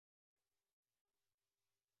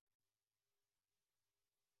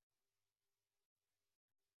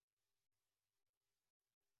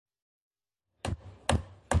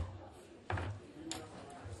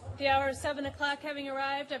The hour is 7 o'clock having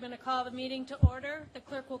arrived. I'm going to call the meeting to order. The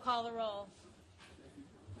clerk will call the roll.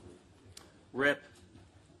 Rip.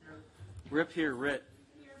 Rip here, Rit.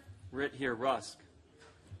 Rit here, Rusk.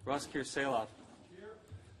 Rusk here, Saloff.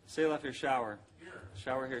 Saloff here, Shower.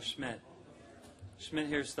 Shower here, Schmidt. Schmidt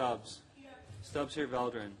here, Stubbs. Stubbs here,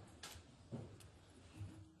 Veldrin.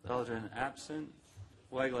 Veldrin absent.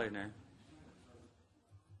 Wegleitner.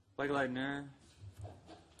 Wegleitner.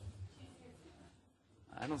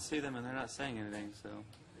 I don't see them and they're not saying anything, so.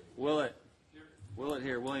 Willett. Willett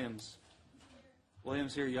here, Williams.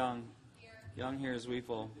 Williams here, Young. Young here,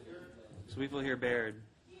 Zweifel. Zweifel here, Baird.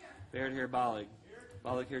 Baird here, Bollig.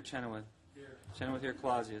 Bollig here, Chenoweth. Chenoweth here,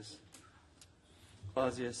 Clausius.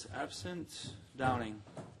 Clausius absent. Downing.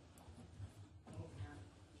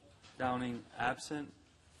 Downing absent.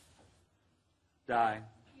 Dye.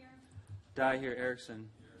 Dye here, Erickson.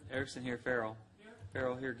 Erickson here, Farrell.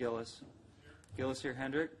 Farrell here, Gillis. Gillis here,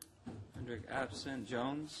 Hendrick. Hendrick absent.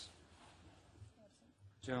 Jones.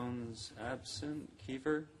 Jones absent.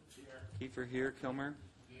 Kiefer. Kiefer here, Kilmer.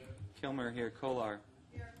 Kilmer here, Kolar.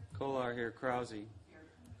 Kolar here, Krause.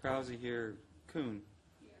 Krause here, Kuhn.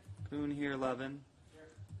 Kuhn here, Levin.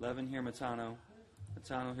 Levin here, Matano.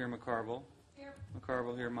 Matano here, McCarville.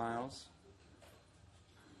 McCarville here, Miles.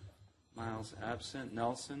 Miles absent.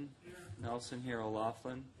 Nelson. Nelson here,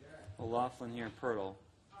 O'Laughlin. O'Laughlin here, Pirtle.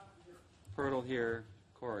 Pirtle here,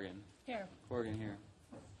 Corrigan. Here. Corrigan here.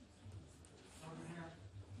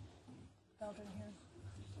 Veldrin here.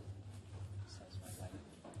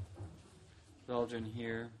 Veldrin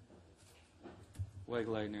here.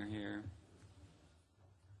 Wegleitner here.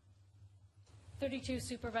 32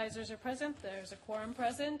 supervisors are present. There's a quorum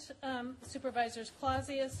present. Supervisors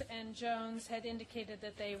Clausius and Jones had indicated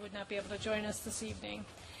that they would not be able to join us this evening.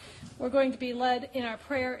 We're going to be led in our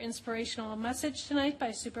prayer inspirational message tonight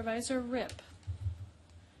by Supervisor Ripp.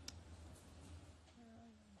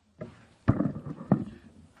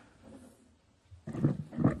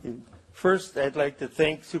 First, I'd like to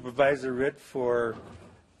thank Supervisor Ritt for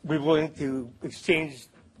being willing to exchange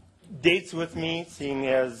dates with me, seeing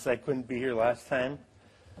as I couldn't be here last time.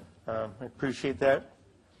 I appreciate that.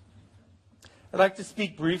 I'd like to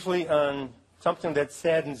speak briefly on something that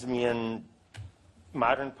saddens me in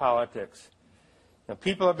modern politics. You know,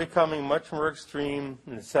 people are becoming much more extreme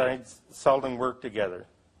and the sides seldom work together.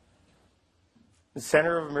 The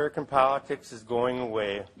center of American politics is going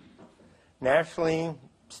away. Nationally,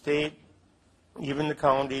 state, even the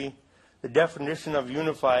county, the definition of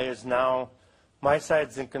unify is now my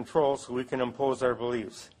side's in control so we can impose our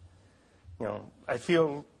beliefs. You know, I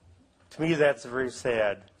feel, to me, that's very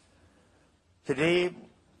sad. Today,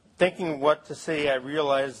 thinking what to say, I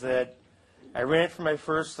realized that I ran for my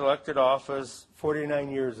first elected office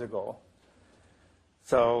 49 years ago.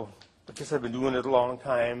 So, I guess I've been doing it a long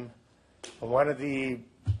time. And one of the,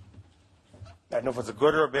 I don't know if it's a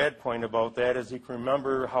good or a bad point about that, is you can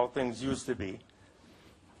remember how things used to be.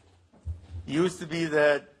 It used to be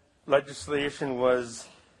that legislation was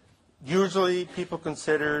usually people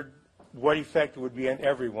considered what effect it would be on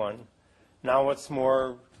everyone. Now it's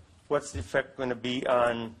more, what's the effect going to be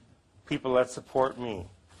on people that support me?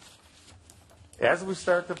 As we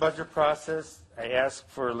start the budget process, I ask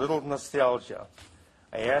for a little nostalgia.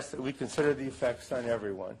 I ask that we consider the effects on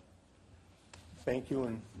everyone. Thank you,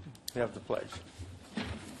 and you have the pledge.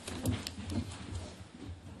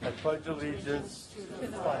 I pledge allegiance to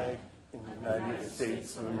the flag in the United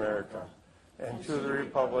States of America and to the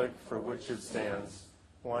republic for which it stands,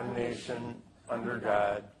 one nation, under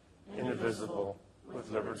God, indivisible, with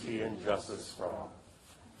liberty and justice for all.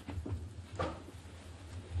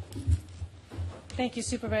 Thank you,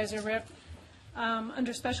 Supervisor Ripp.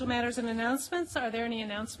 Under special matters and announcements, are there any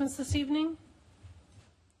announcements this evening?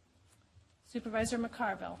 Supervisor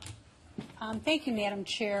McCarville. Thank you, Madam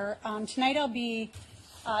Chair. Tonight I'll be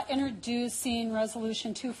introducing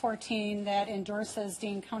Resolution 214 that endorses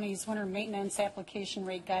Dane County's winter maintenance application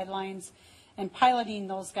rate guidelines and piloting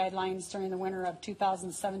those guidelines during the winter of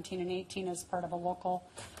 2017 and 18 as part of a local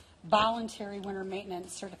voluntary winter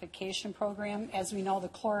maintenance certification program. As we know, the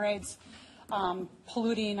chlorides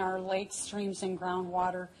polluting our lakes, streams, and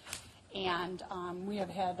groundwater. And we have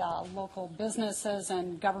had local businesses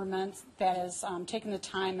and governments that has taken the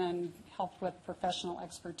time and helped with professional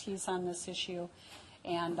expertise on this issue.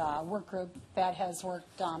 And a work group that has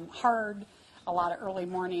worked hard, a lot of early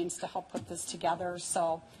mornings to help put this together.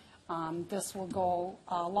 So this will go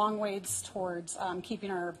a long ways towards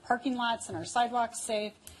keeping our parking lots and our sidewalks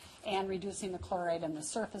safe and reducing the chloride in the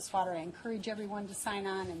surface water. I encourage everyone to sign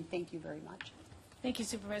on, and thank you very much. Thank you,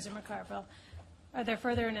 Supervisor McCarville. Are there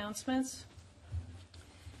further announcements?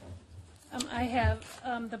 I have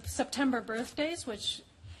the September birthdays, which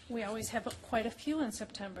we always have quite a few in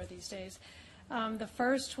September these days. The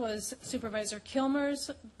first was Supervisor Kilmer's.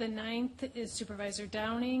 The 9th is Supervisor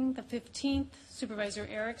Downing. The 15th, Supervisor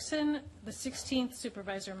Erickson. The 16th,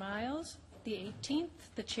 Supervisor Miles. The 18th,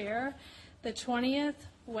 the Chair. The 20th,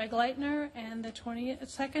 Wegleitner. And the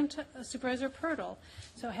 22nd, Supervisor Pirtle.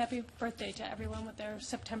 So happy birthday to everyone with their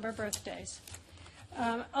September birthdays.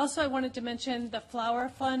 Also, I wanted to mention the Flower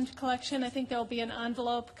Fund collection. I think there will be an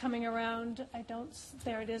envelope coming around.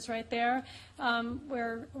 There it is right there.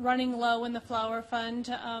 We're running low in the Flower Fund,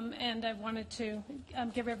 and I wanted to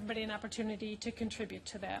give everybody an opportunity to contribute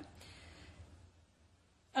to that.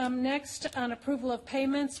 Next, on approval of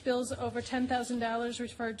payments, bills over $10,000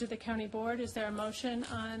 referred to the County Board. Is there a motion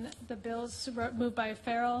on the bills moved by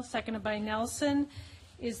Farrell, seconded by Nelson?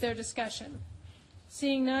 Is there discussion?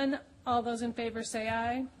 Seeing none, all those in favor say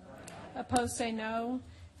aye. Opposed say no.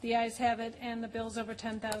 The ayes have it, and the bills over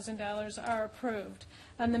 $10,000 are approved.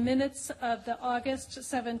 On the minutes of the August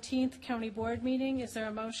 17th County Board meeting, is there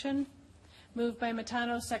a motion? Moved by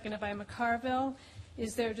Matano, seconded by McCarville.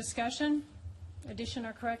 Is there discussion, addition,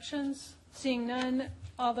 or corrections? Seeing none,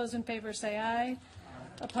 all those in favor say aye.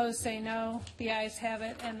 Opposed say no. The ayes have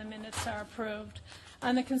it, and the minutes are approved.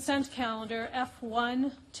 On the consent calendar,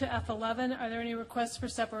 F1 to F11, are there any requests for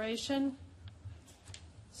separation?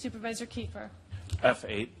 Supervisor Kiefer.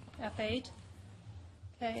 F8. F8.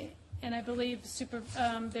 Okay, and I believe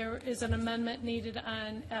there is an amendment needed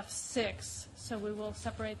on F6, so we will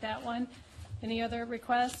separate that one. Any other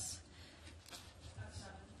requests?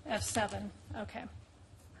 F7, okay.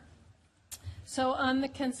 So on the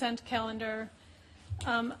consent calendar,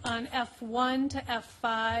 on F1 to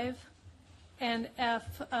F5, and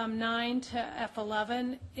F9 to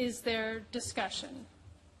F11, is there discussion?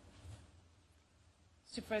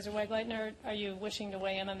 Supervisor Wegleitner, are you wishing to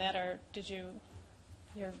weigh in on that, or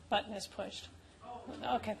your button is pushed?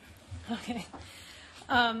 Okay.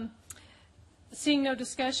 Seeing no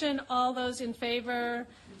discussion, all those in favor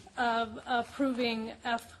of approving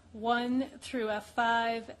F1 through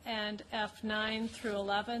F5 and F9 through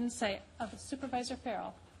 11, say Supervisor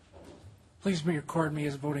Farrell. Please record me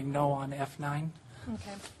as voting no on F9.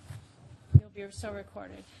 Okay. You'll be so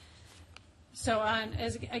recorded. So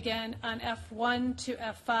again, on F1 to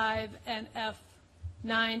F5 and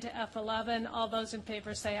F9 to F11, all those in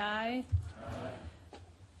favor say aye. Aye.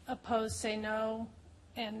 Opposed say no.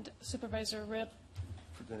 And Supervisor Ripp?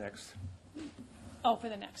 For the next. Oh, for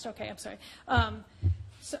the next. Okay, I'm sorry.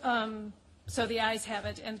 So the ayes have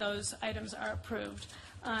it, and those items are approved.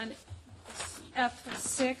 On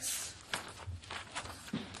F6,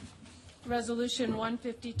 Resolution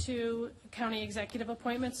 152, County Executive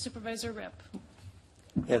Appointments, Supervisor Ripp.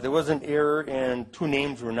 Yeah, there was an error, and 2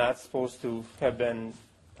 names were not supposed to have been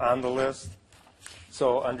on the list.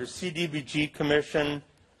 So under CDBG Commission,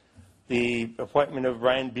 the appointment of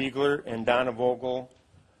Brian Beegler and Donna Vogel,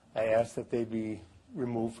 I asked that they be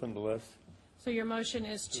removed from the list. So your motion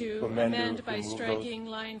is to amend amend by striking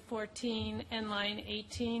line 14 and line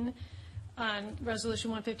 18 on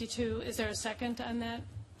Resolution 152. Is there a second on that?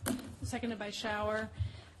 Seconded by Schauer.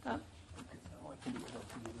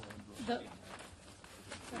 The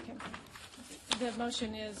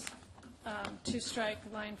motion is to strike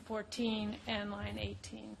line 14 and line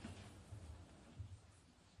 18.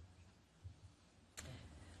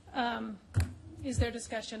 Is there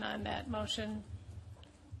discussion on that motion?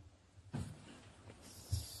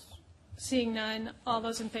 Seeing none, all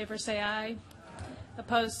those in favor say aye.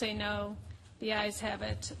 Opposed say no. The ayes have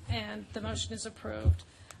it, and the motion is approved.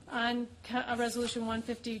 On Resolution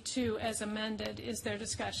 152 as amended, is there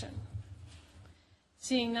discussion?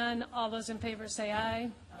 Seeing none, all those in favor say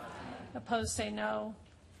aye. Opposed say no.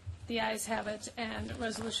 The ayes have it, and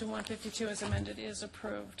Resolution 152 as amended is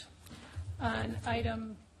approved. On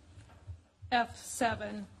item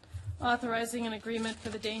F7, authorizing an agreement for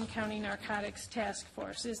the Dane County Narcotics Task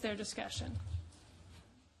Force. Is there discussion?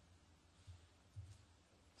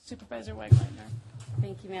 Supervisor Wegleitner.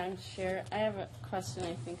 Thank you, Madam Chair. I have a question,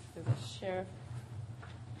 I think, for the Sheriff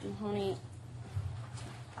Mahoney.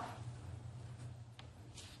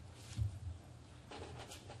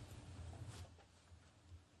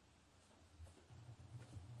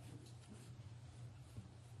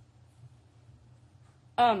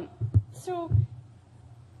 So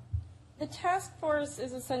the task force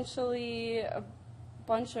is essentially a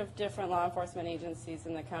bunch of different law enforcement agencies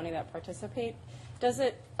in the county that participate. Does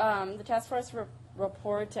it, the task force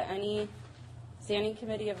report to any standing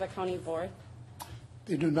committee of the county board?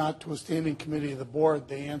 They do not to a standing committee of the board.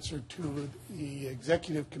 They answer to the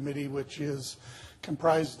executive committee, which is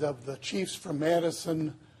comprised of the chiefs from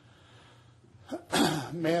Madison,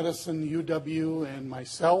 Madison, UW, and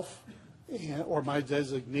myself, or my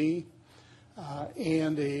designee,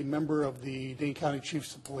 and a member of the Dane County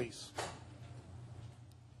Chiefs of Police.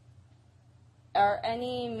 Are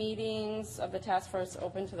any meetings of the task force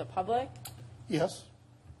open to the public? Yes,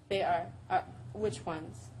 They are. Which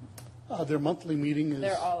ones? their monthly meeting is.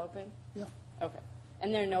 They're all open? Yeah, Okay.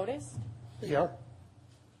 And they're noticed they are.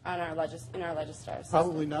 on our in our Legistar system?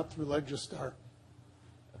 Probably not through Legistar.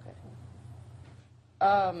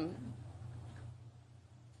 Okay.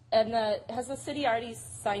 And has the city already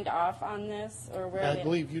signed off on this, or where? I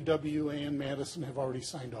believe UW and Madison have already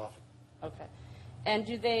signed off. Okay. And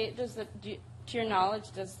to your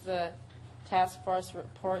knowledge, does the task force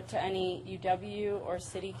report to any UW or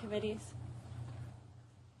city committees?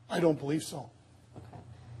 I don't believe so. Okay.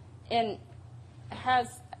 And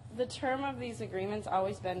has the term of these agreements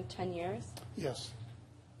always been 10 years? Yes.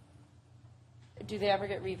 Do they ever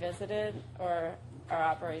get revisited, or are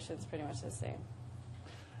operations pretty much the same?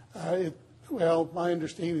 Well, my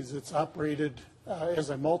understanding is it's operated as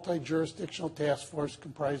a multi-jurisdictional task force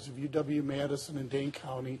comprised of UW, Madison, and Dane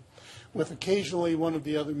County, with occasionally one of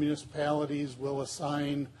the other municipalities will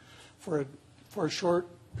assign for a short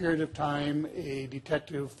period of time a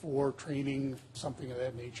detective for training, something of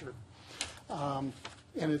that nature. And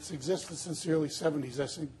it's existed since the early 70s.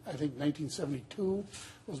 I think 1972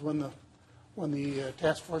 was when the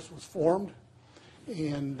task force was formed,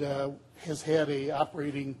 and has had a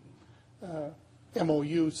operating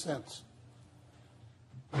MOU since.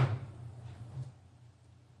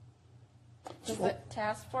 Does the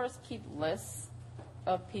task force keep lists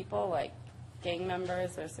of people like gang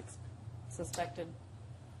members or suspected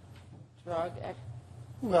drug?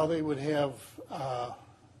 Well, they would have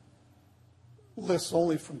lists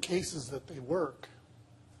only from cases that they work.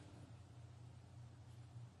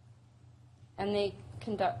 And it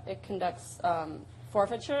conducts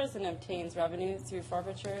forfeitures and obtains revenue through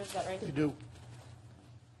forfeitures, is that right? They do.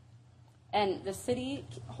 And the city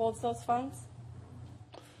holds those funds?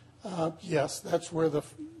 Yes, that's where the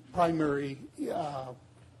primary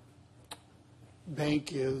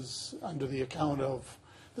bank is, under the account of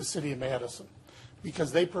the city of Madison,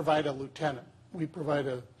 because they provide a lieutenant. We provide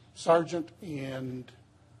a sergeant and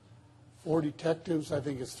 4 detectives. I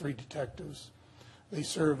think it's 3 detectives. They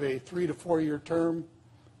serve a 3 to 4 year term,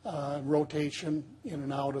 rotation in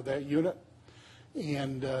and out of that unit.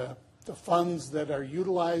 And the funds that are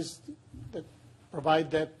utilized that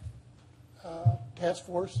provide that task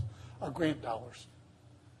force are grant dollars.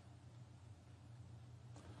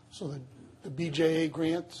 So the BJA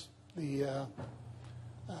grants,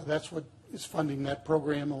 that's what is funding that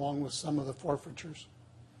program, along with some of the forfeitures.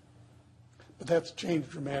 But that's changed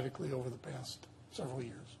dramatically over the past several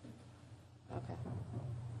years. Okay.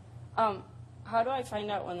 How do I find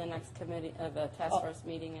out when the next committee, the task force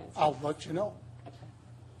meeting is? I'll let you know. Okay.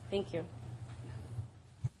 Thank you.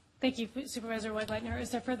 Thank you, Supervisor Weigleitner.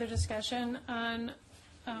 Is there further discussion on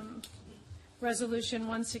Resolution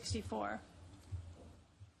 164?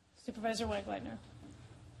 Supervisor Weigleitner.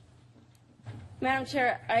 Madam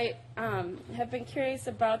Chair, I have been curious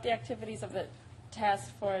about the activities of the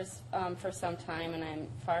task force for some time, and I'm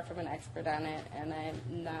far from an expert on it, and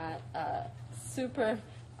I'm not super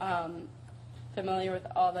familiar with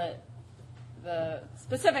all the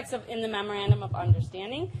specifics in the memorandum of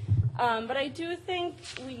understanding. But I do think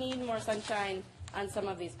we need more sunshine on some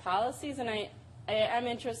of these policies, and I'm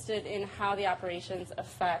interested in how the operations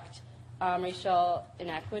affect racial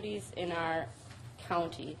inequities in our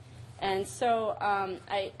county. And so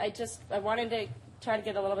I wanted to try to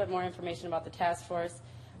get a little bit more information about the task force,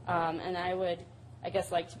 and I would, I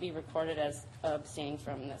guess, like to be recorded as abstaining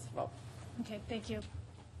from this vote. Okay, thank you.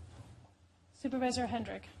 Supervisor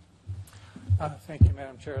Hendrick. Thank you,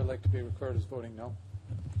 Madam Chair. I'd like to be recorded as voting no.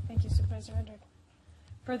 Thank you, Supervisor Hendrick.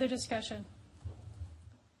 Further discussion?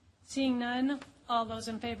 Seeing none, all those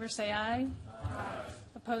in favor say aye. Aye.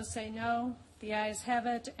 Opposed say no. The ayes have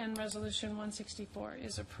it, and Resolution 164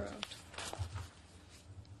 is approved.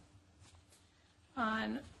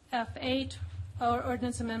 On F8,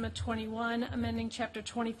 Ordinance Amendment 21, amending Chapter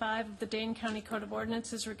 25 of the Dane County Code of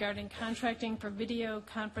Ordinances regarding contracting for video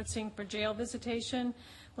conferencing for jail visitation.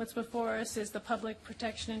 What's before us is the Public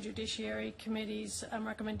Protection and Judiciary Committee's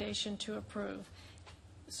recommendation to approve.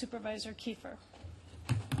 Supervisor Kiefer.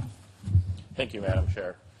 Thank you, Madam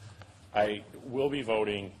Chair. I will be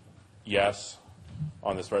voting yes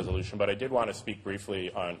on this resolution, but I did want to speak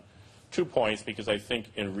briefly on 2 points, because I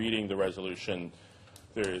think in reading the resolution,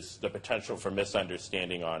 there's the potential for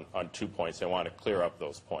misunderstanding on 2 points. I want to clear up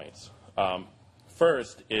those points.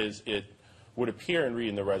 First is, it would appear in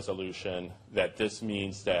reading the resolution that this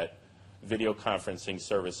means that video conferencing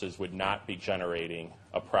services would not be generating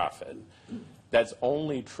a profit. That's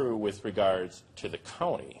only true with regards to the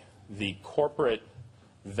county. The corporate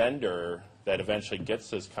vendor that eventually gets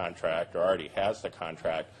this contract or already has the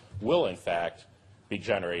contract will, in fact, be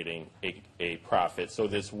generating a profit. So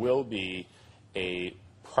this will be a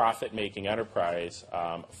profit-making enterprise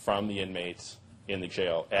from the inmates in the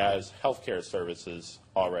jail, as healthcare services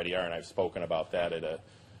already are, and I've spoken about that at a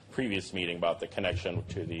previous meeting about the connection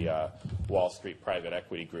to the Wall Street private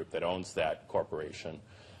equity group that owns that corporation.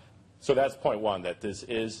 So that's point one, that this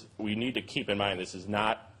is, we need to keep in mind this is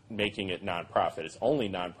not making it nonprofit. It's only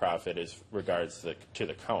nonprofit as regards to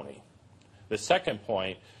the county. The second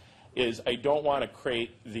point is I don't want to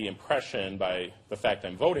create the impression by the fact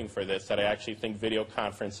I'm voting for this that I actually think video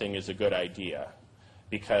conferencing is a good idea,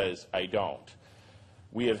 because I don't.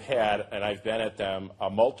 We have had, and I've been at them,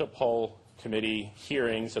 multiple committee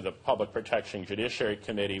hearings of the Public Protection Judiciary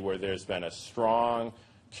Committee where there's been a strong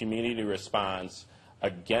community response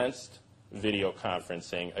against video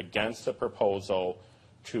conferencing, against the proposal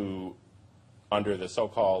to, under the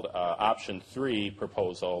so-called option 3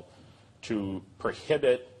 proposal, to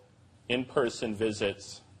prohibit in-person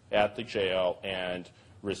visits at the jail and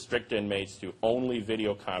restrict inmates to only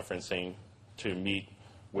video conferencing to meet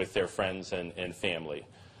with their friends and family,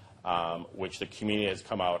 which the community has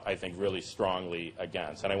come out, I think, really strongly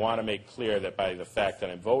against. And I want to make clear that by the fact that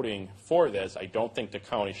I'm voting for this, I don't think the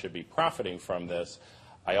county should be profiting from this.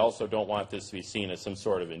 I also don't want this to be seen as some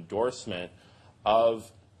sort of endorsement of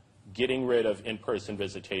getting rid of in-person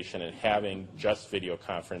visitation and having just video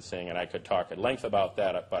conferencing. And I could talk at length about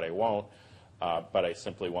that, but I won't. But I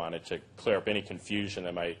simply wanted to clear up any confusion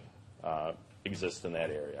that might exist in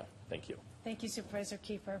that area. Thank you. Thank you, Supervisor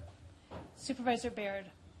Kiefer. Supervisor Baird.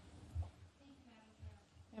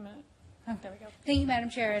 A minute. Oh, there we go. Thank you, Madam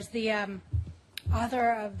Chair. As the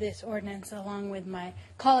author of this ordinance, along with my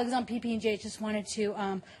colleagues on PP&J, just wanted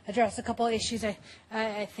to address a couple of issues.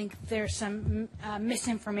 I think there's some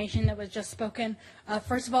misinformation that was just spoken.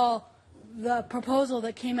 First of all, the proposal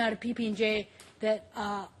that came out of PP&J, that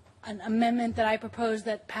an amendment that I proposed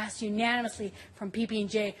that passed unanimously from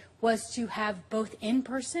PP&J, was to have both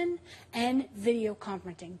in-person and video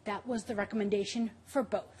conferencing. That was the recommendation for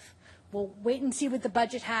both. We'll wait and see what the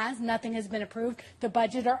budget has. Nothing has been approved, the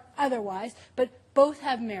budget or otherwise, but both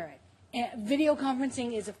have merit. Video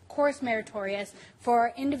conferencing is, of course, meritorious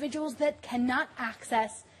for individuals that cannot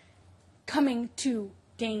access coming to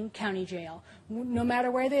Dane County Jail, no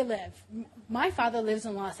matter where they live. My father lives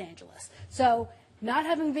in Los Angeles, so not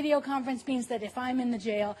having video conference means that if I'm in the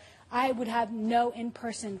jail, I would have no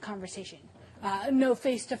in-person conversation. No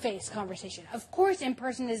face-to-face conversation. Of course,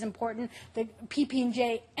 in-person is important. The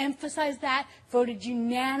PP&J emphasized that, voted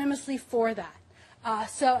unanimously for that.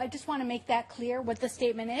 So I just want to make that clear what the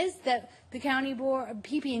statement is, that the county board,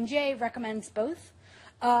 PP&J recommends both.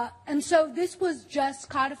 And so this was just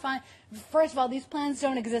codifying. First of all, these plans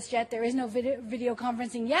don't exist yet. There is no video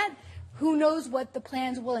conferencing yet. Who knows what the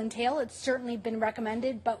plans will entail? It's certainly been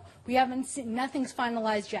recommended, but we haven't seen, nothing's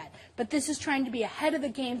finalized yet. But this is trying to be ahead of the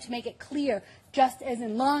game to make it clear, just as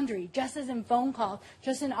in laundry, just as in phone calls,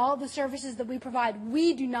 just in all the services that we provide,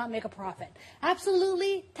 we do not make a profit.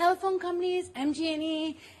 Absolutely, telephone companies,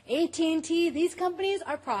 MG&E, AT&T, these companies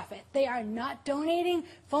are profit. They are not donating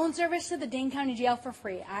phone service to the Dane County Jail for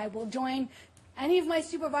free. I will join any of my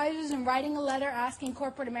supervisors in writing a letter asking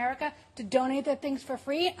corporate America to donate their things for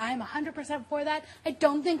free. I'm 100% for that. I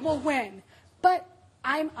don't think we'll win, but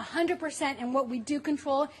I'm 100%, and what we do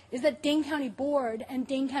control is that Dane County Board and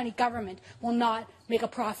Dane County government will not make a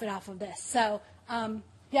profit off of this. So,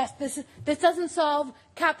 yes, this doesn't solve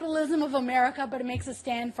capitalism of America, but it makes a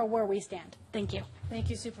stand for where we stand. Thank you. Thank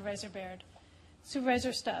you, Supervisor Baird.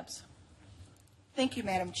 Supervisor Stubbs. Thank you,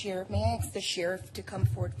 Madam Chair. May I ask the sheriff to come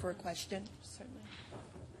forward for a question? Certainly.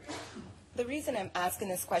 The reason I'm asking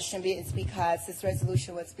this question is because this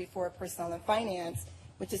resolution was before Personnel and Finance,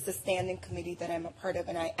 which is the standing committee that I'm a part of,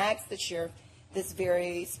 and I asked the sheriff this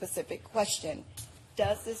very specific question.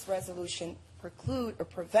 Does this resolution preclude or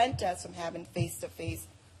prevent us from having face-to-face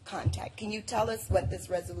contact? Can you tell us what this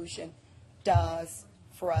resolution does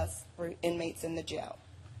for us, for inmates in the jail?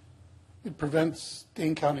 It prevents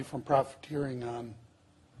Dane County from profiteering on,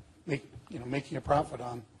 making a profit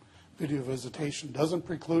on video visitation. Doesn't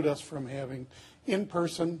preclude us from having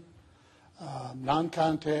in-person,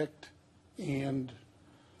 non-contact, and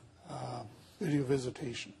video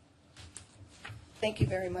visitation. Thank you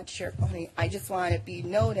very much, Sheriff Mahoney. I just want to be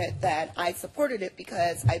noted that I supported it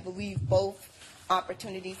because I believe both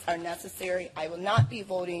opportunities are necessary. I will not be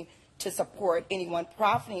voting to support anyone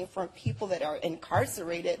profiting from people that are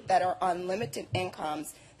incarcerated, that are on limited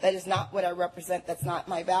incomes, That is not what I represent. That's not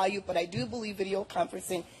my value. But I do believe video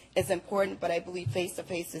conferencing is important, but I believe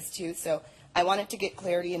face-to-face is too. So I wanted to get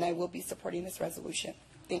clarity, and I will be supporting this resolution.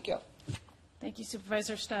 Thank you. Thank you,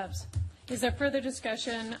 Supervisor Stubbs. Is there further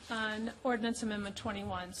discussion on Ordinance Amendment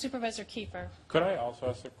 21? Supervisor Kiefer. Could I also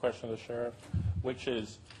ask a question of the sheriff, which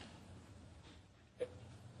is,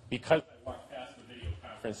 because I walk past the video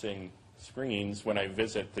conferencing screens when I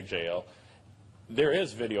visit the jail, there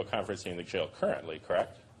is video conferencing in the jail currently,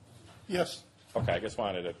 correct? Yes. Okay, I just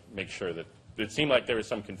wanted to make sure that it seemed like there was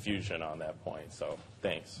some confusion on that point, so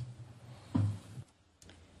thanks.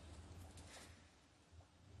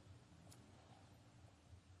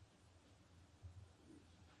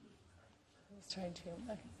 Trying to.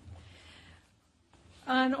 Okay.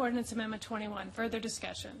 On Ordinance Amendment 21, further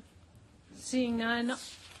discussion. Seeing none,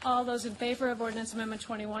 all those in favor of Ordinance Amendment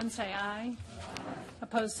 21 say aye.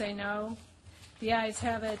 Opposed say no. The ayes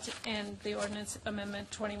have it, and the Ordinance Amendment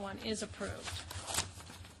 21 is approved.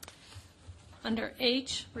 Under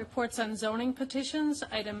H, reports on zoning petitions,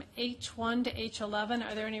 item H1 to H11,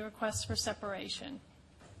 are there any requests for separation?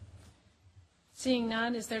 Seeing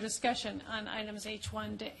none, is there discussion on items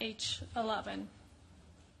H1 to H11?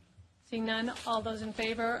 Seeing none, all those in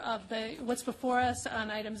favor of what's before us on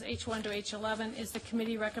items H1 to H11 is the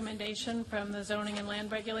committee recommendation from the Zoning and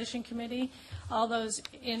Land Regulation Committee. All those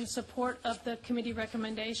in support of the committee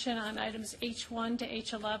recommendation on items H1 to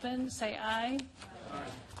H11 say aye. Aye.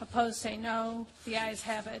 Opposed say no. The ayes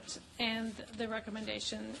have it, and the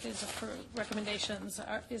recommendation is approved. Recommendations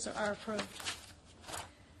are approved.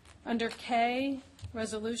 Under K,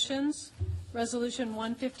 resolutions, Resolution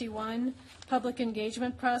 151, public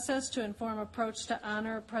engagement process to inform approach to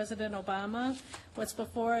honor President Obama. What's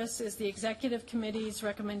before us is the Executive Committee's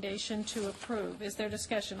recommendation to approve. Is there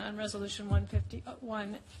discussion on Resolution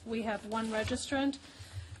 151? We have one registrant.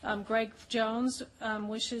 Greg Jones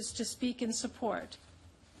wishes to speak in support.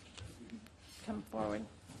 Come forward.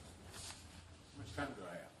 How much time do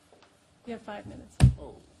I have? You have 5 minutes.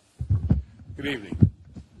 Oh, good evening.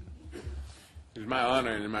 It is my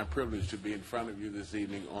honor and my privilege to be in front of you this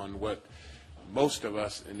evening on what most of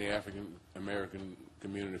us in the African American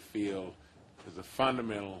community feel is a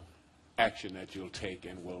fundamental action that you'll take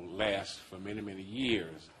and will last for many, many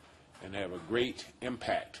years and have a great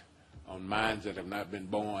impact on minds that have not been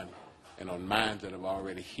born and on minds that are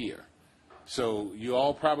already here. So you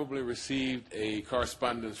all probably received a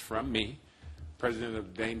correspondence from me, President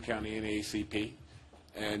of Dane County NAACP,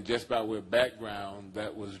 and just by way of background,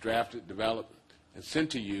 that was drafted, developed, and sent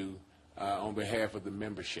to you on behalf of the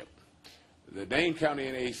membership. The Dane County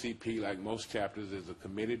NAACP, like most chapters, is a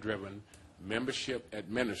committee-driven,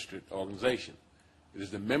 membership-administered organization. It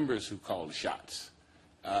is the members who call the shots,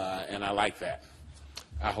 and I like that.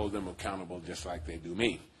 I hold them accountable just like they do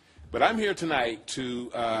me. But I'm here tonight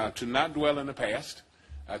to not dwell in the past.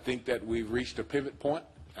 I think that we've reached a pivot point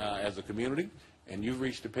as a community, and you've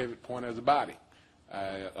reached a pivot point as a body.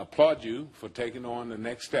 I applaud you for taking on the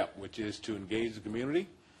next step, which is to engage the community,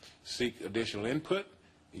 seek additional input,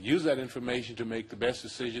 and use that information to make the best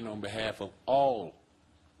decision on behalf of all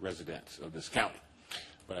residents of this county.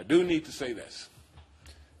 But I do need to say this.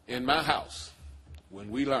 In my house, when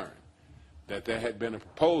we learned that there had been a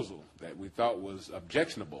proposal that we thought was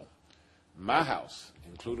objectionable, my house,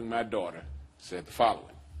 including my daughter, said the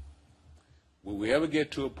following: will we ever get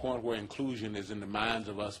to a point where inclusion is in the minds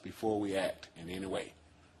of us before we act in any way?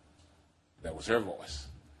 That was her voice.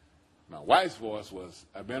 My wife's voice was,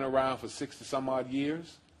 I've been around for 60-some-odd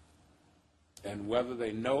years, and whether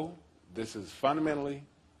they know, this is fundamentally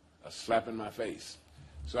a slap in my face.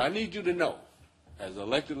 So I need you to know, as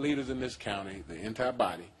elected leaders in this county, the entire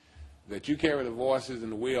body, that you carry the voices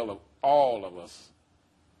and the will of all of us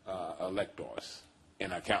electors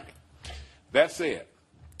in our county. That said,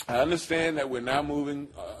 I understand that we're now moving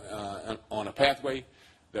on a pathway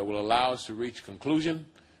that will allow us to reach conclusion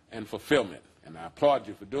and fulfillment, and I applaud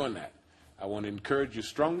you for doing that. I want to encourage you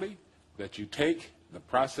strongly that you take the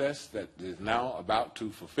process that is now about to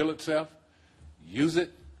fulfill itself, use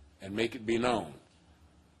it, and make it be known.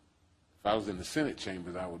 If I was in the Senate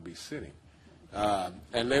chambers, I would be sitting.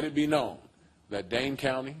 And let it be known that Dane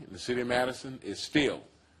County and the city of Madison is still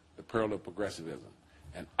the pearl of progressivism.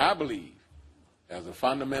 And I believe, as a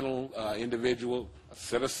fundamental individual,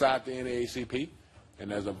 set aside the NAACP,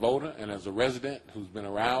 and as a voter and as a resident who's been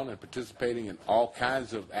around and participating in all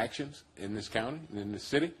kinds of actions in this county and in this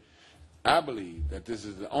city, I believe that this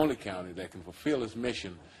is the only county that can fulfill its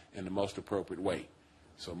mission in the most appropriate way.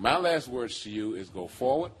 So my last words to you is go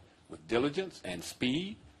forward with diligence and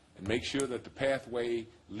speed and make sure that the pathway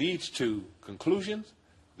leads to conclusions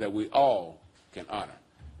that we all can honor.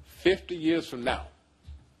 50 years from now,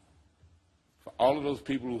 for all of those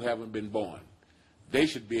people who haven't been born. They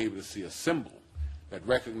should be able to see a symbol that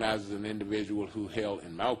recognizes an individual who held,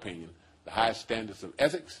 in my opinion, the highest standards of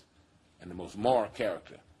ethics and the most moral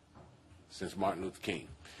character since Martin Luther King.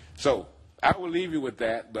 So I will leave you with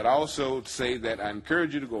that, but also say that I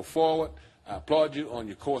encourage you to go forward. I applaud you on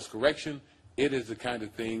your course correction. It is the kind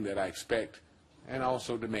of thing that I expect and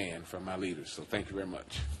also demand from my leaders. So thank you very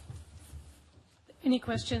much. Any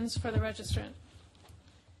questions for the registrant?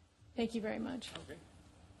 Thank you very much. Okay.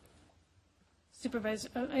 Supervisor,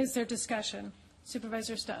 is there discussion?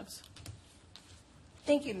 Supervisor Stubbs.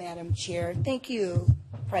 Thank you, Madam Chair. Thank you,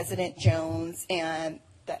 President Jones and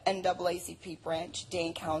the NAACP branch,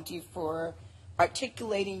 Dane County, for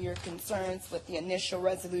articulating your concerns with the initial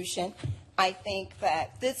resolution. I think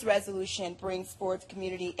that this resolution brings forth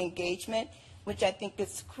community engagement, which I think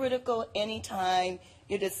is critical anytime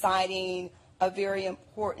you're deciding a very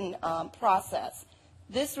important process.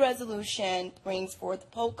 This resolution brings forth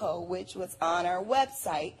POCO, which was on our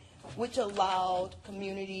website, which allowed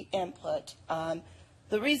community input.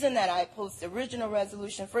 The reason that I opposed the original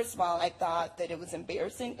resolution, first of all, I thought that it was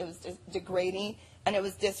embarrassing, it was degrading, and it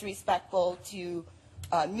was disrespectful to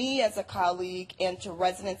me as a colleague and to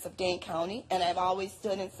residents of Dane County. And I've always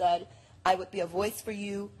stood and said, I would be a voice for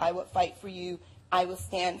you, I would fight for you, I will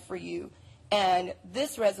stand for you. And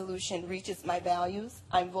this resolution reaches my values.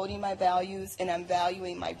 I'm voting my values, and I'm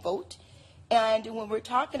valuing my vote. And when we're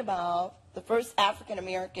talking about the first African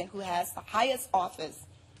American who has the highest office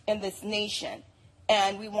in this nation,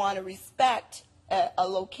 and we want to respect a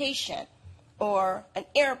location or an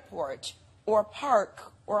airport or a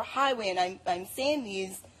park or a highway, and I'm saying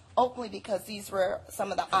these openly because these were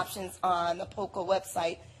some of the options on the POCO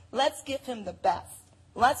website, let's give him the best.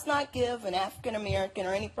 Let's not give an African American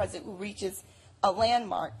or any president who reaches a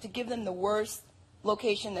landmark to give them the worst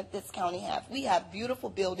location that this county has. We have beautiful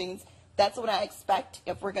buildings. That's what I expect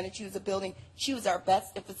if we're going to choose a building. Choose our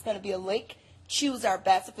best. If it's going to be a lake, choose our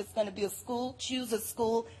best. If it's going to be a school, choose a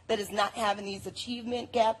school that is not having these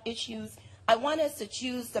achievement gap issues. I want us to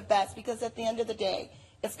choose the best because at the end of the day,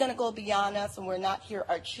 it's going to go beyond us when we're not here.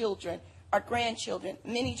 Our children, our grandchildren,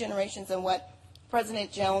 many generations, and what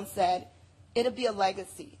President Jones said, it'll be a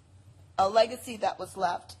legacy that was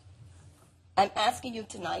left. I'm asking you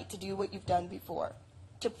tonight to do what you've done before,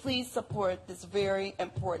 to please support this very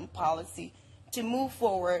important policy, to move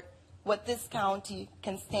forward what this county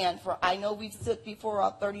can stand for. I know we've stood before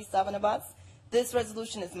all 37 of us. This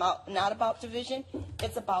resolution is not about division.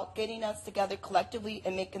 It's about getting us together collectively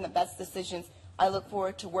and making the best decisions. I look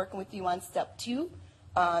forward to working with you on step 2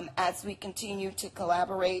 as we continue to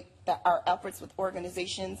collaborate our efforts with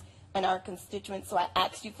organizations and our constituents. So I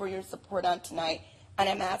ask you for your support on tonight, and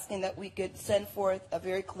I'm asking that we could send forth a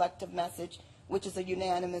very collective message, which is a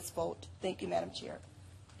unanimous vote. Thank you, Madam Chair.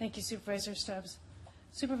 Thank you, Supervisor Stubbs.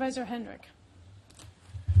 Supervisor Hendrick.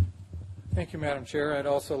 Thank you, Madam Chair. I'd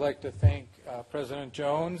also like to thank President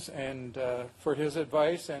Jones and for his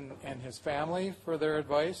advice and his family for their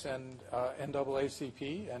advice and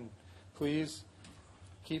NAACP, and please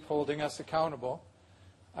keep holding us accountable.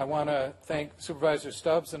 I want to thank Supervisor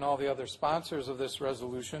Stubbs and all the other sponsors of this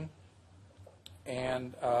resolution,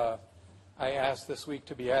 and I asked this week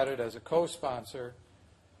to be added as a co-sponsor.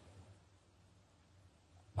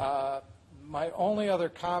 My only other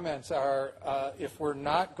comments are if we're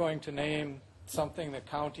not going to name something the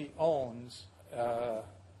county owns,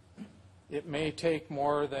 it may take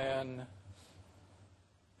more than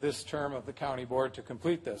this term of the county board to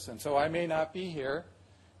complete this. And so I may not be here,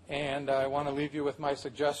 and I want to leave you with my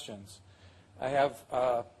suggestions. I have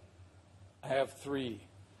 3.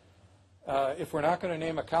 If we're not going to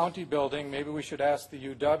name a county building, maybe we should ask the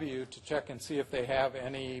UW to check and see if they have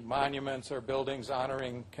any monuments or buildings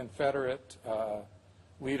honoring Confederate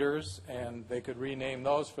leaders, and they could rename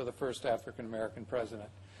those for the first African American president.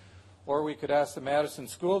 Or we could ask the Madison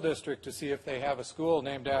School District to see if they have a school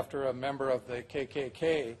named after a member of the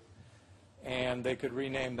KKK, and they could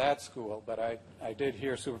rename that school. But I did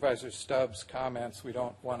hear Supervisor Stubbs' comments. We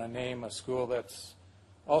don't want to name a school that's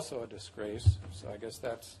also a disgrace, so I guess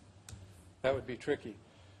that would be tricky.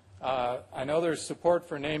 I know there's support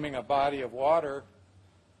for naming a body of water,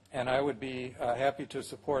 and I would be happy to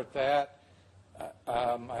support that.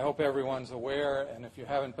 I hope everyone's aware, and if you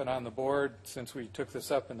haven't been on the board since we took this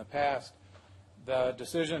up in the past, the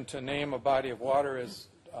decision to name a body of water is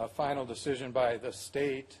a final decision by the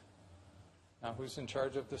state. Now, who's in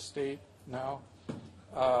charge of the state now?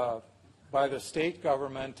 By the state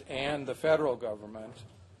government and the federal government.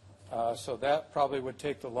 So that probably would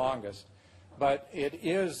take the longest. But it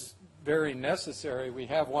is very necessary. We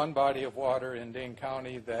have one body of water in Dane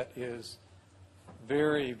County that is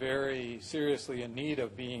very, very seriously in need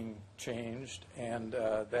of being changed, and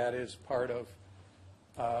that is part of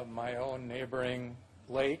my own neighboring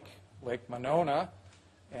lake, Lake Monona,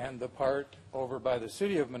 and the part over by the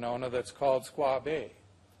city of Monona that's called Squaw Bay.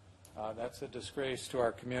 That's a disgrace to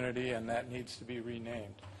our community, and that needs to be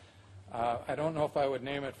renamed. I don't know if I would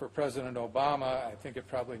name it for President Obama. I think it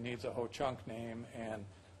probably needs a Ho-Chunk name, and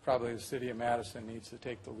probably the city of Madison needs to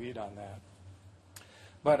take the lead on that.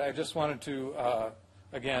 But I just wanted to,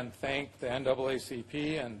 again, thank the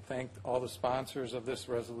NAACP and thank all the sponsors of this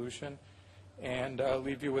resolution, and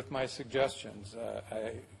leave you with my suggestions.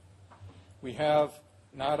 We have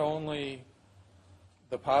not only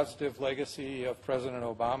the positive legacy of President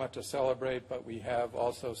Obama to celebrate, but we have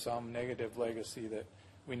also some negative legacy that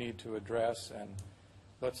we need to address, and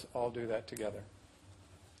let's all do that together.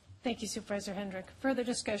 Thank you, Supervisor Hendrick. Further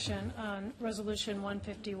discussion on Resolution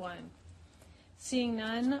 151. Seeing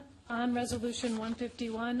none, on Resolution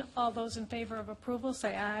 151, all those in favor of approval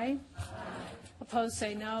say aye. Aye. Opposed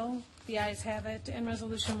say no. The ayes have it, and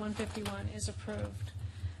Resolution 151 is approved.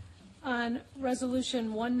 On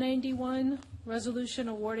Resolution 191, resolution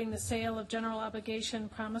awarding the sale of general obligation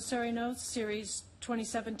promissory notes, Series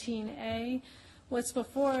 2017A. What's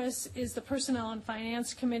before us is the Personnel and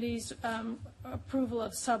Finance Committee's approval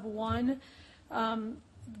of Sub 1.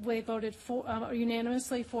 We voted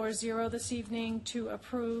unanimously 4-0 this evening to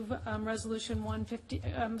approve Resolution 150,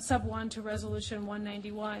 Sub 1 to Resolution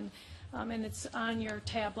 191. And it's on your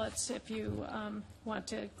tablets if you want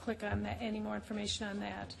to click on that, any more information on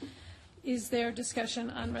that. Is there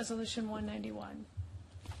discussion on Resolution 191?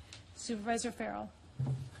 Supervisor Farrell.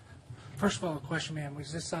 First of all, a question, ma'am.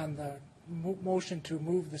 Was this on the motion to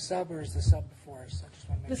move the sub, or is the sub before us? I just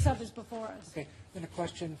want to make The sub is before us. Okay. Then a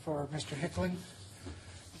question for Mr. Hickling,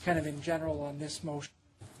 kind of in general on this motion.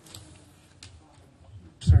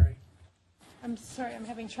 Sorry. I'm sorry, I'm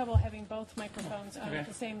having trouble having both microphones on at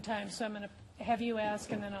the same time, so I'm going to have you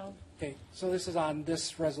ask and then I'll... Okay, so this is on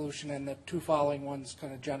this resolution, and the two following ones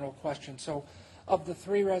kind of general questions. So of the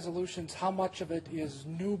three resolutions, how much of it is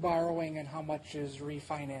new borrowing and how much is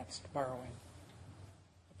refinanced borrowing,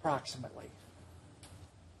 approximately?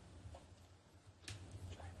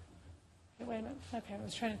 Wait a minute. Okay, I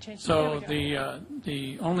was trying to change. So the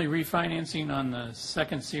only refinancing on the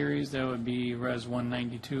second series, that would be Res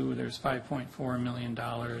 192. There's $5.4 million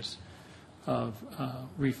of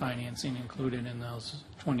refinancing included in those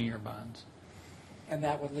 20-year bonds. And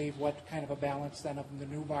that would leave what kind of a balance then of the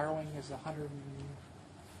new borrowing is 100?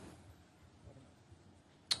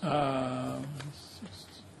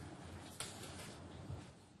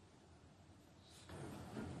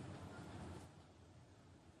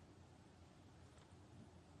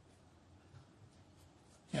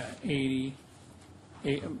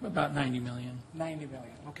 Yeah, about 90 million. 90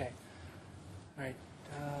 million, okay. All right.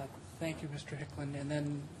 Thank you, Mr. Hicklin. And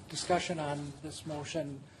then discussion on this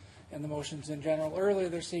motion and the motions in general. Earlier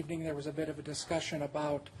this evening, there was a bit of a discussion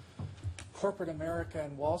about corporate America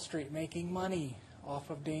and Wall Street making money off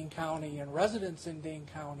of Dane County and residents in Dane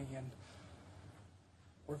County. And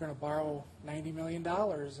we're going to borrow $90 million.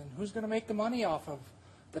 And who's going to make the money off of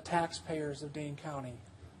the taxpayers of Dane County?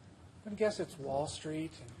 I'm going to guess it's Wall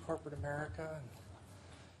Street and corporate America. And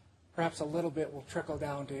perhaps a little bit will trickle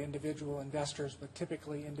down to individual investors, but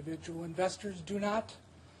typically individual investors do not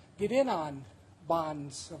get in on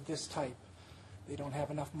bonds of this type. They don't have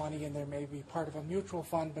enough money, and they may be part of a mutual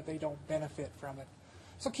fund, but they don't benefit from it.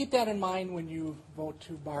 So keep that in mind when you vote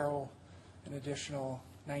to borrow an additional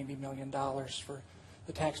 $90 million for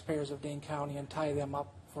the taxpayers of Dane County and tie them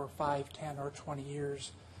up for 5, 10, or 20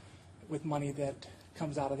 years with money that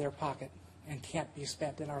comes out of their pocket and can't be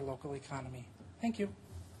spent in our local economy. Thank you.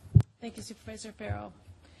 Thank you, Supervisor Farrell.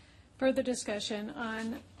 Further discussion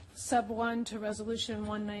on Sub 1 to Resolution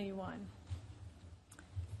 191.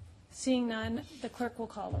 Seeing none, the clerk will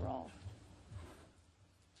call the roll.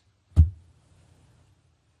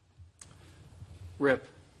 Rip.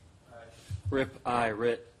 Aye. Rip, aye.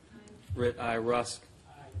 Rit. Aye. Rit, aye. Rusk.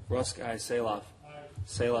 Aye. Rusk, aye. Saloff. Aye.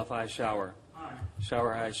 Saloff, aye. Shower. Aye.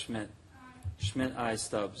 Shower, aye. Schmidt. Aye. Schmidt, aye.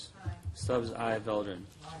 Stubbs. Aye. Stubbs, aye. Veldren.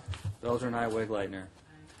 Aye. Veldren, aye. Wegleitner.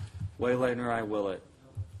 Wegleitner, aye. Willett.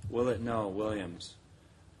 Willett, no. Williams.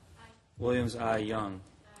 Aye. Williams, aye. Young.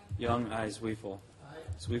 Aye. Young, aye. Zweifel. Aye.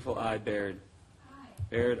 Zweifel, aye. Baird. Aye.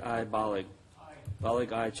 Baird, aye. Bollig. Aye.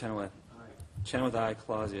 Bollig, aye. Chenoweth. Aye. Chenoweth, aye.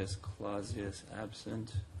 Clausius. Clausius,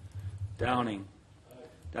 absent. Downing. Aye.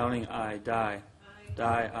 Downing, aye. Dye. Aye.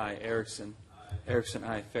 Dye, aye. Erickson. Aye. Erickson,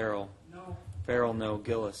 aye. Farrell. No. Farrell, no.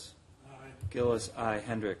 Gillis. Aye. Gillis, aye.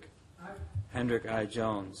 Hendrick. Aye. Hendrick, aye.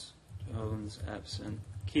 Jones. Jones, absent.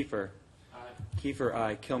 Kiefer. Aye. Kiefer,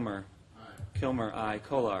 aye. Kilmer. Aye. Kilmer, I.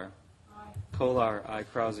 Kolar. Kolar, I.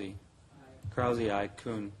 Krause. Krause, I.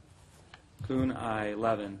 Kuhn. Kuhn, I.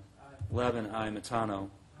 Levin. Levin, I.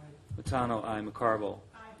 Matano. Matano, I. McCarville.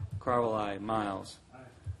 McCarville, I. Miles.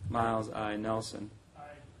 Miles, I. Nelson.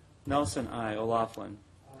 Nelson, I. O'Laughlin.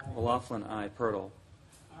 O'Laughlin, I. Pirtle.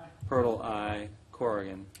 Pirtle, I.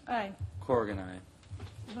 Corrigan. Aye. Corrigan, I.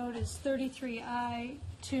 The vote is 33 aye,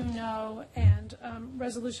 2 no, and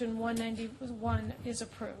Resolution 191 is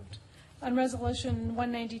approved. On Resolution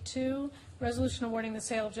 192, resolution awarding the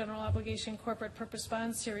sale of general obligation corporate purpose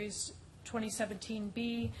bonds, Series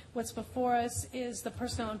 2017B. What's before us is the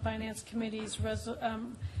Personnel and Finance Committee's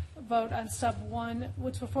vote on Sub 1.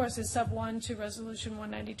 What's before us is Sub 1 to Resolution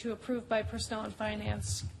 192, approved by Personnel and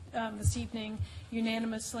Finance this evening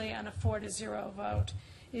unanimously on a 4-0 vote.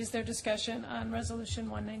 Is there discussion on Resolution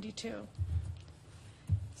 192?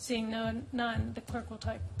 Seeing none, the clerk will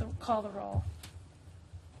call the roll.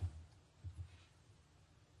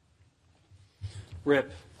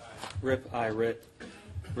 Rip. Rip, I. Ritt.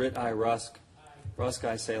 Ritt, I. Rusk. Rusk,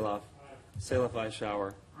 I. Saloff. Saloff, I.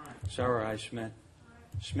 Shower. Shower, I. Schmidt.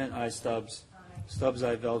 Schmidt, I. Stubbs. Stubbs,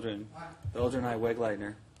 I. Veldren. Veldren, I.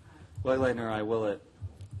 Wegleitner. Wegleitner, I. Willett.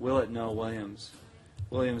 Willett, no. Williams.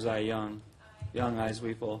 Williams, I. Young. Young, I.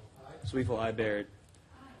 Zweifel. Zweifel, I. Baird.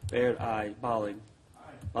 Baird, I. Bollig.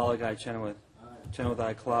 Bollig, I. Chenoweth. Chenoweth,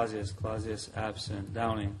 I. Clausius. Clausius, absent.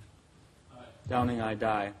 Downing. Downing, I.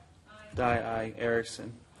 Dye. Dye, I.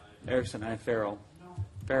 Erickson. Erickson, I. Farrell.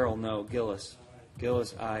 Farrell, no. Gillis.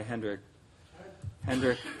 Gillis, I. Hendrick.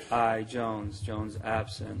 Hendrick, I. Jones. Jones,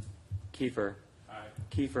 absent. Kiefer.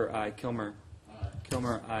 Kiefer, I. Kilmer.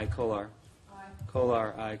 Kilmer, I. Kolar.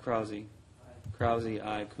 Kolar, I. Krause. Krause,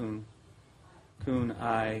 I. Kuhn. Kuhn,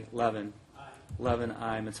 I. Levin. Levin,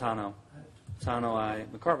 I. Matano. Matano, I.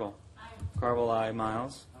 McCarville. McCarville, I.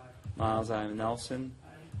 Miles. Miles, I. Nelson.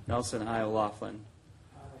 Nelson, I. O'Laughlin.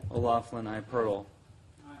 O'Laughlin, I. Pirtle.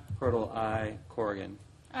 Pirtle, I. Corrigan.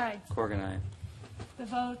 Aye. Corrigan, I. The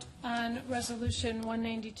vote on Resolution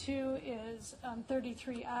 192 is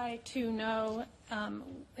 33 aye, 2 no,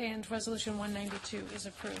 and Resolution 192 is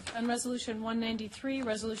approved. On Resolution 193,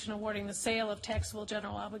 resolution awarding the sale of taxable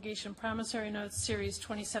general obligation promissory notes, Series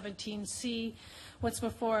 2017C. What's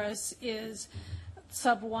before us is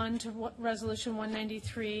Sub 1 to Resolution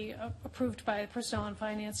 193, approved by the Personnel and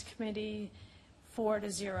Finance Committee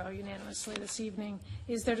 4-0 unanimously this evening.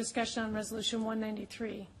 Is there discussion on Resolution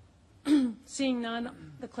 193? Seeing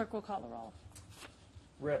none, the clerk will call the roll.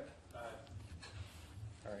 Rip. Oh,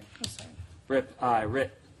 sorry. Rip, I.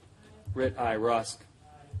 Ritt. Ritt, I. Rusk.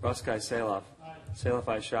 Rusk, I. Saloff. Saloff,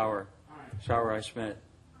 I. Shower. Shower, I. Schmidt.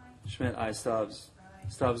 Schmidt, I. Stubbs.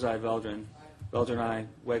 Stubbs, I. Veldren. Veldren, I.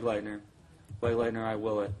 Wegleitner. Wegleitner, I.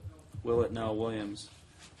 Willett. Willett, no. Williams.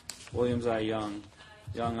 Williams, I. Young.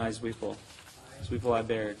 Young, I. Zweifel. Zweifel, I.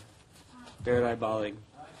 Baird. Baird, I. Bollig.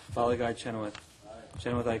 Bollig, I. Chenoweth.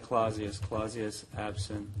 Chenoweth, I. Clausius. Clausius,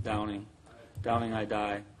 absent. Downing. Downing, I.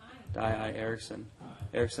 Dye. Dye, I. Erickson.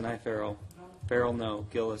 Erickson, I. Farrell. Farrell, no.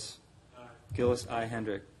 Gillis. Gillis, I.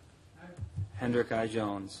 Hendrick. Hendrick, I.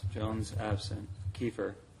 Jones. Jones, absent.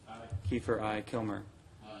 Kiefer. Kiefer, I. Kilmer.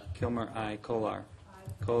 Kilmer, I. Kolar.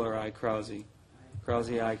 Kolar, I. Krause.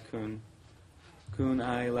 Krause, I. Kuhn. Kuhn,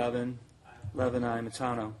 I. Levin. Levin, I.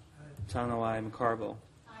 Matano. Matano, I. McCarville.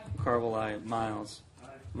 McCarville, I. Miles.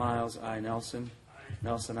 Miles, I. Nelson.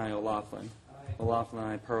 Nelson, I. O'Laughlin. O'Laughlin,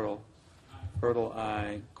 I. Pirtle. Pirtle,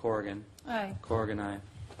 I. Corrigan. Aye. Corrigan, I.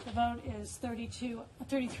 The vote is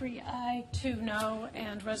 33 aye, 2 no,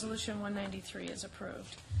 and Resolution 193 is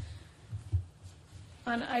approved.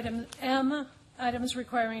 On item M, items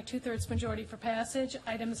requiring a two-thirds majority for passage,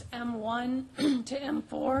 items M1 to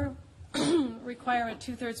M4 require a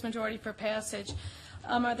two-thirds majority for passage.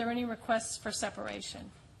 Are there any requests for separation?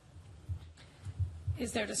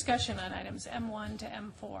 Is there discussion on items M1 to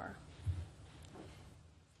M4?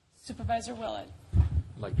 Supervisor Willett. I'd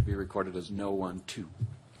like to be recorded as no on 2.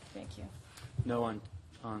 Thank you. No on.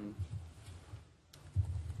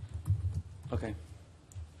 Okay.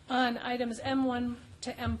 On items M1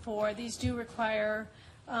 to M4, these do require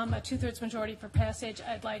a two-thirds majority for passage.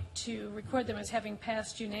 I'd like to record them as having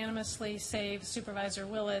passed unanimously, save Supervisor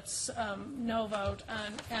Willett's no vote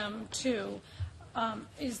on M2.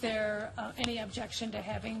 Is there any objection to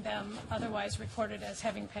having them otherwise recorded as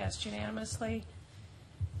having passed unanimously?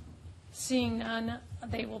 Seeing none,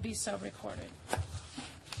 they will be so recorded.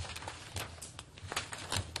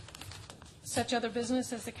 Such other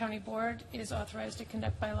business as the county board is authorized to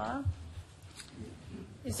conduct by law.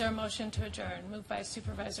 Is there a motion to adjourn? Moved by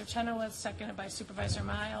Supervisor Chenoweth, seconded by Supervisor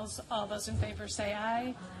Miles. All those in favor say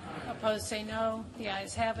aye. Opposed say no. The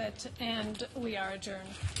ayes have it, and we are adjourned.